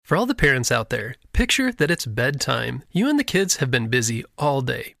For all the parents out there, picture that it's bedtime. You and the kids have been busy all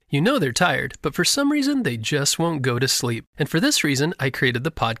day. You know they're tired, but for some reason they just won't go to sleep. And for this reason, I created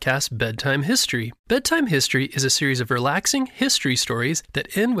the podcast Bedtime History. Bedtime History is a series of relaxing history stories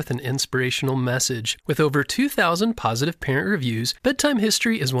that end with an inspirational message. With over 2,000 positive parent reviews, Bedtime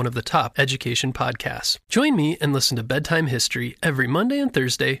History is one of the top education podcasts. Join me and listen to Bedtime History every Monday and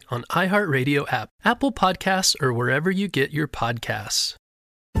Thursday on iHeartRadio app, Apple Podcasts, or wherever you get your podcasts.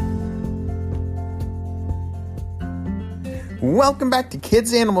 Welcome back to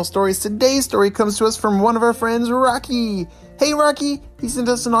Kids Animal Stories. Today's story comes to us from one of our friends, Rocky. Hey, Rocky, he sent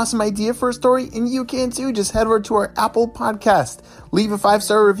us an awesome idea for a story, and you can too. Just head over to our Apple Podcast. Leave a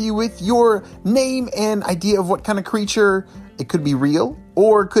 5-star review with your name and idea of what kind of creature. It could be real,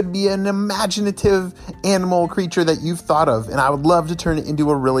 or it could be an imaginative animal creature that you've thought of, and I would love to turn it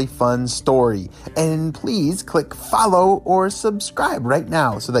into a really fun story. And please click follow or subscribe right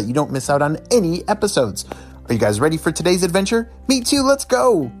now so that you don't miss out on any episodes. Are you guys ready for today's adventure? Me too, let's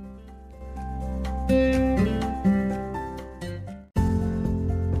go!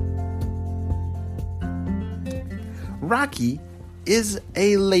 Rocky is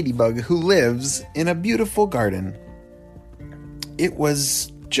a ladybug who lives in a beautiful garden. It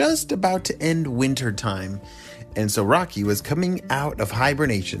was just about to end winter time, and so Rocky was coming out of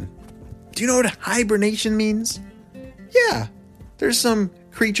hibernation. Do you know what hibernation means? Yeah, there's some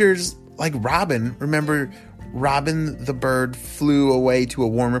creatures like Robin. Remember, Robin the bird flew away to a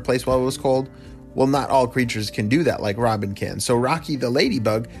warmer place while it was cold? Well, not all creatures can do that like Robin can. So Rocky the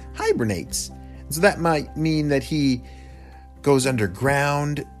ladybug hibernates. So that might mean that he goes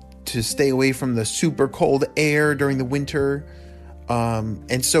underground to stay away from the super cold air during the winter.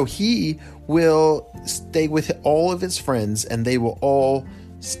 And so he will stay with all of his friends, and they will all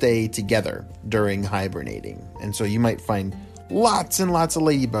stay together during hibernating. And so you might find lots and lots of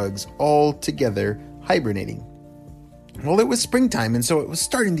ladybugs all together hibernating. Well, it was springtime, and so it was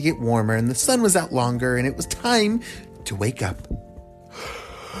starting to get warmer, and the sun was out longer, and it was time to wake up.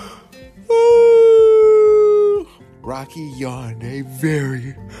 Rocky yawned a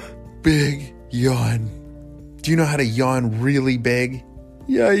very big yawn. Do you know how to yawn really big?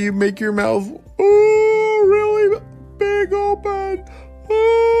 Yeah, you make your mouth really big open.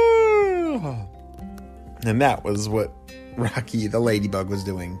 And that was what Rocky the ladybug was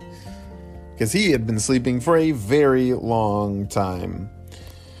doing, because he had been sleeping for a very long time.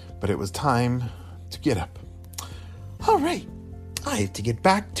 But it was time to get up. All right, I have to get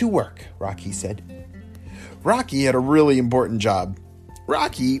back to work, Rocky said. Rocky had a really important job.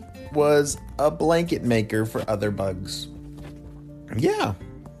 Rocky was a blanket maker for other bugs. Yeah,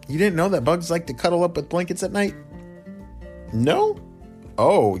 you didn't know that bugs like to cuddle up with blankets at night? No?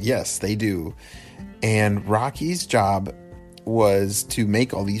 Oh, yes, they do. And Rocky's job was to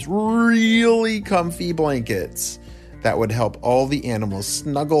make all these really comfy blankets that would help all the animals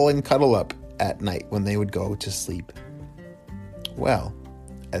snuggle and cuddle up at night when they would go to sleep. Well,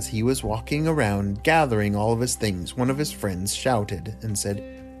 as he was walking around gathering all of his things, one of his friends shouted and said,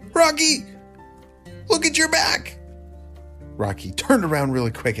 "Rocky, look at your back!" Rocky turned around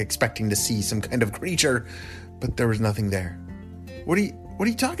really quick, expecting to see some kind of creature, but there was nothing there. What are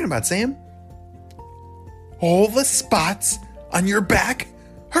you talking about, Sam? All the spots on your back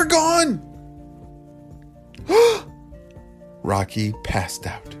are gone! Rocky passed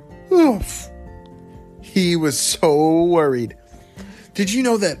out. Oof. He was so worried. Did you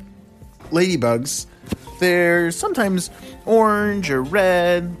know that ladybugs, they're sometimes orange or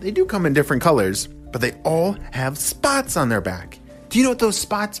red? They do come in different colors, but they all have spots on their back. Do you know what those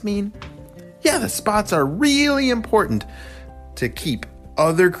spots mean? Yeah, the spots are really important to keep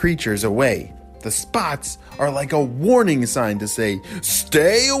other creatures away. The spots are like a warning sign to say,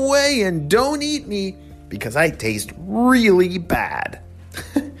 "Stay away and don't eat me because I taste really bad."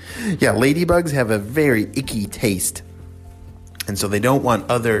 Yeah, ladybugs have a very icky taste. And so they don't want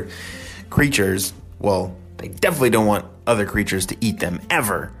other creatures, well, they definitely don't want other creatures to eat them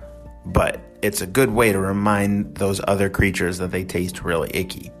ever. But it's a good way to remind those other creatures that they taste really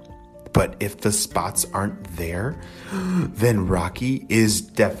icky. But if the spots aren't there, then Rocky is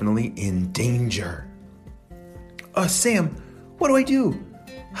definitely in danger. Sam, what do I do?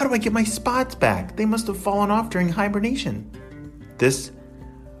 How do I get my spots back? They must have fallen off during hibernation. This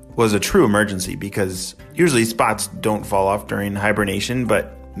was a true emergency because usually spots don't fall off during hibernation,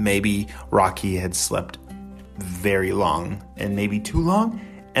 but maybe Rocky had slept very long and maybe too long,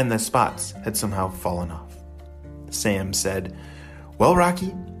 and the spots had somehow fallen off. Sam said, "Well,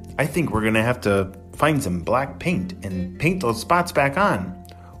 Rocky, I think we're going to have to find some black paint and paint those spots back on,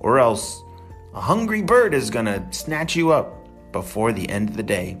 or else a hungry bird is going to snatch you up." before the end of the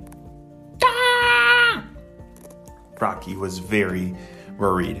day. Ah! Rocky was very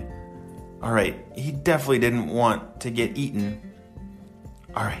worried. All right, he definitely didn't want to get eaten.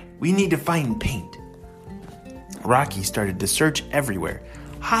 All right, we need to find paint. Rocky started to search everywhere,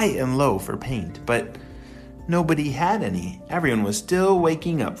 high and low, for paint, but nobody had any. Everyone was still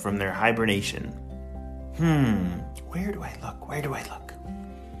waking up from their hibernation. Where do I look?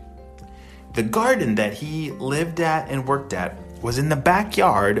 The garden that he lived at and worked at was in the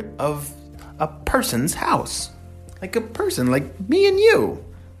backyard of a person's house. Like a person like me and you.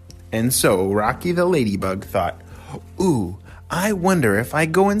 And so Rocky the Ladybug thought, ooh, I wonder if I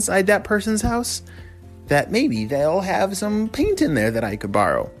go inside that person's house, that maybe they'll have some paint in there that I could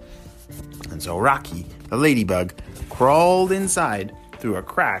borrow. And so Rocky the Ladybug crawled inside through a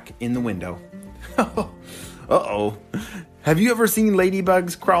crack in the window. Uh-oh. Have you ever seen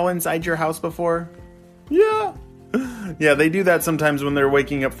ladybugs crawl inside your house before? Yeah. Yeah, they do that sometimes when they're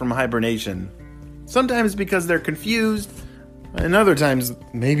waking up from hibernation. Sometimes because they're confused, and other times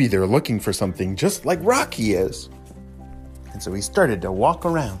maybe they're looking for something just like Rocky is. And so he started to walk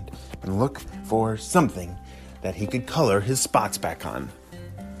around and look for something that he could color his spots back on.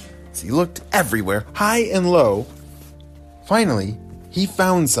 So he looked everywhere, high and low. Finally, he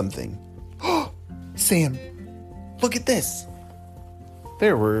found something. Oh, Sam, look at this.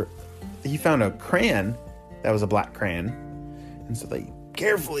 He found a crayon that was a black crayon. And so they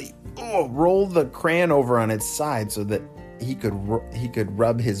carefully rolled the crayon over on its side so that he could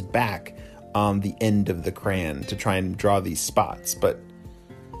rub his back on the end of the crayon to try and draw these spots. But,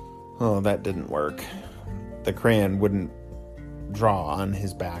 that didn't work. The crayon wouldn't draw on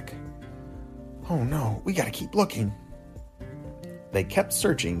his back. Oh no, we gotta keep looking. They kept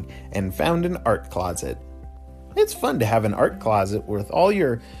searching and found an art closet. It's fun to have an art closet with all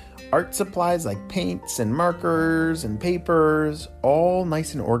your art supplies like paints and markers and papers, all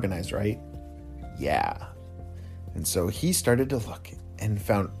nice and organized, right? Yeah. And so he started to look and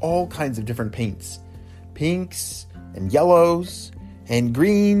found all kinds of different paints. Pinks and yellows and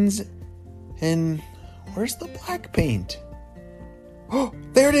greens. And where's the black paint? Oh,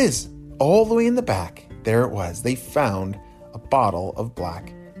 there it is. All the way in the back. There it was. They found a bottle of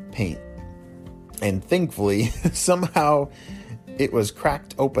black paint. And thankfully, somehow it was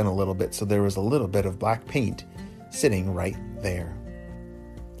cracked open a little bit, so there was a little bit of black paint sitting right there.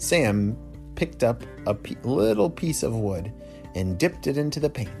 Sam picked up a little piece of wood and dipped it into the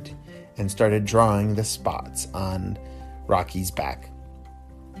paint and started drawing the spots on Rocky's back.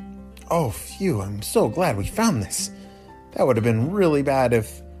 Oh, phew, I'm so glad we found this. That would have been really bad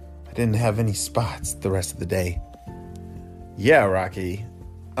if I didn't have any spots the rest of the day. Yeah, Rocky.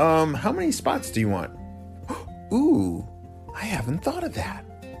 How many spots do you want? Ooh, I haven't thought of that,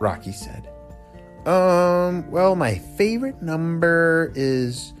 Rocky said. Well, my favorite number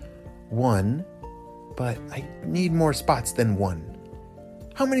is 1, but I need more spots than 1.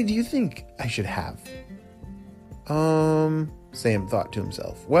 How many do you think I should have? Sam thought to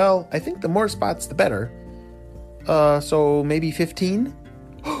himself. Well, I think the more spots, the better. So maybe 15?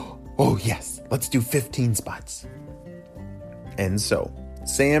 Oh, yes, let's do 15 spots. And so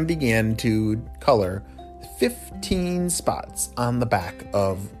Sam began to color 15 spots on the back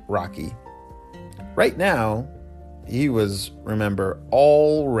of Rocky. Right now, he was, remember,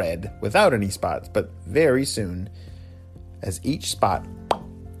 all red without any spots, but very soon, as each spot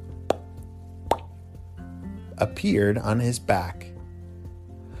appeared on his back,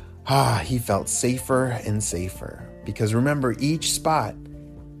 he felt safer and safer. Because remember, each spot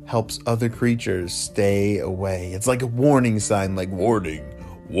helps other creatures stay away. It's like a warning sign, like, warning,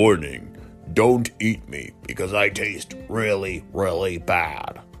 warning, don't eat me because I taste really, really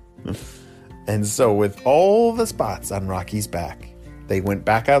bad. And so with all the spots on Rocky's back, they went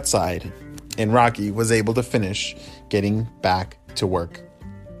back outside and Rocky was able to finish getting back to work.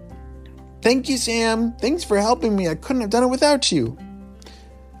 Thank you, Sam. Thanks for helping me. I couldn't have done it without you.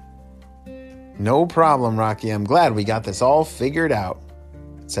 No problem, Rocky. I'm glad we got this all figured out,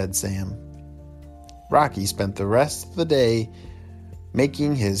 said Sam. Rocky spent the rest of the day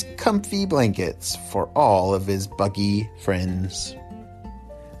making his comfy blankets for all of his buggy friends.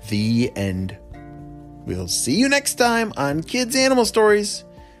 The end. We'll see you next time on Kids Animal Stories.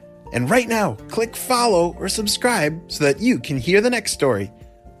 And right now, click follow or subscribe so that you can hear the next story.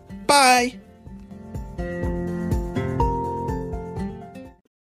 Bye!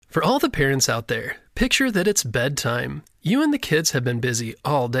 For all the parents out there, picture that it's bedtime. You and the kids have been busy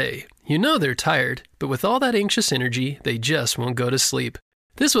all day. You know they're tired, but with all that anxious energy, they just won't go to sleep.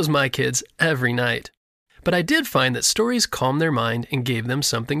 This was my kids every night. But I did find that stories calmed their mind and gave them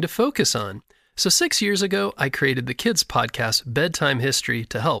something to focus on. So 6 years ago, I created the kids' podcast Bedtime History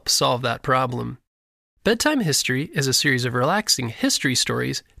to help solve that problem. Bedtime History is a series of relaxing history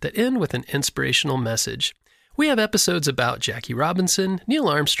stories that end with an inspirational message. We have episodes about Jackie Robinson, Neil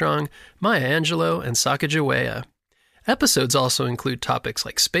Armstrong, Maya Angelou, and Sacagawea. Episodes also include topics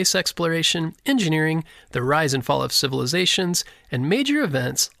like space exploration, engineering, the rise and fall of civilizations, and major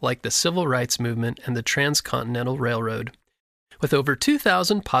events like the Civil Rights Movement and the Transcontinental Railroad. With over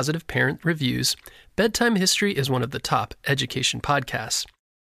 2,000 positive parent reviews, Bedtime History is one of the top education podcasts.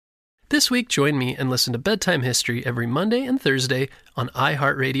 This week, join me and listen to Bedtime History every Monday and Thursday on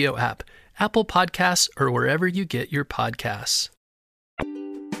iHeartRadio app, Apple Podcasts, or wherever you get your podcasts.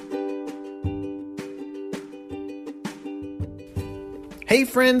 Hey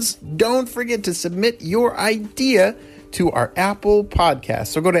friends, don't forget to submit your idea to our Apple Podcast.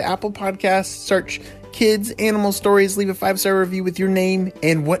 So go to Apple Podcasts, search Kids Animal Stories, leave a 5-star review with your name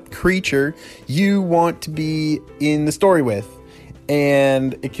and what creature you want to be in the story with.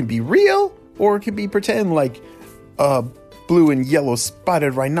 And it can be real or it can be pretend, like a blue and yellow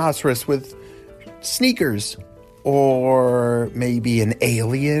spotted rhinoceros with sneakers, or maybe an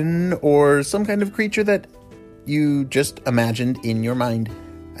alien or some kind of creature that you just imagined in your mind.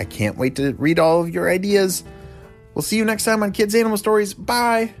 I can't wait to read all of your ideas. We'll see you next time on Kids Animal Stories.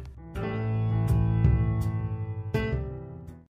 Bye!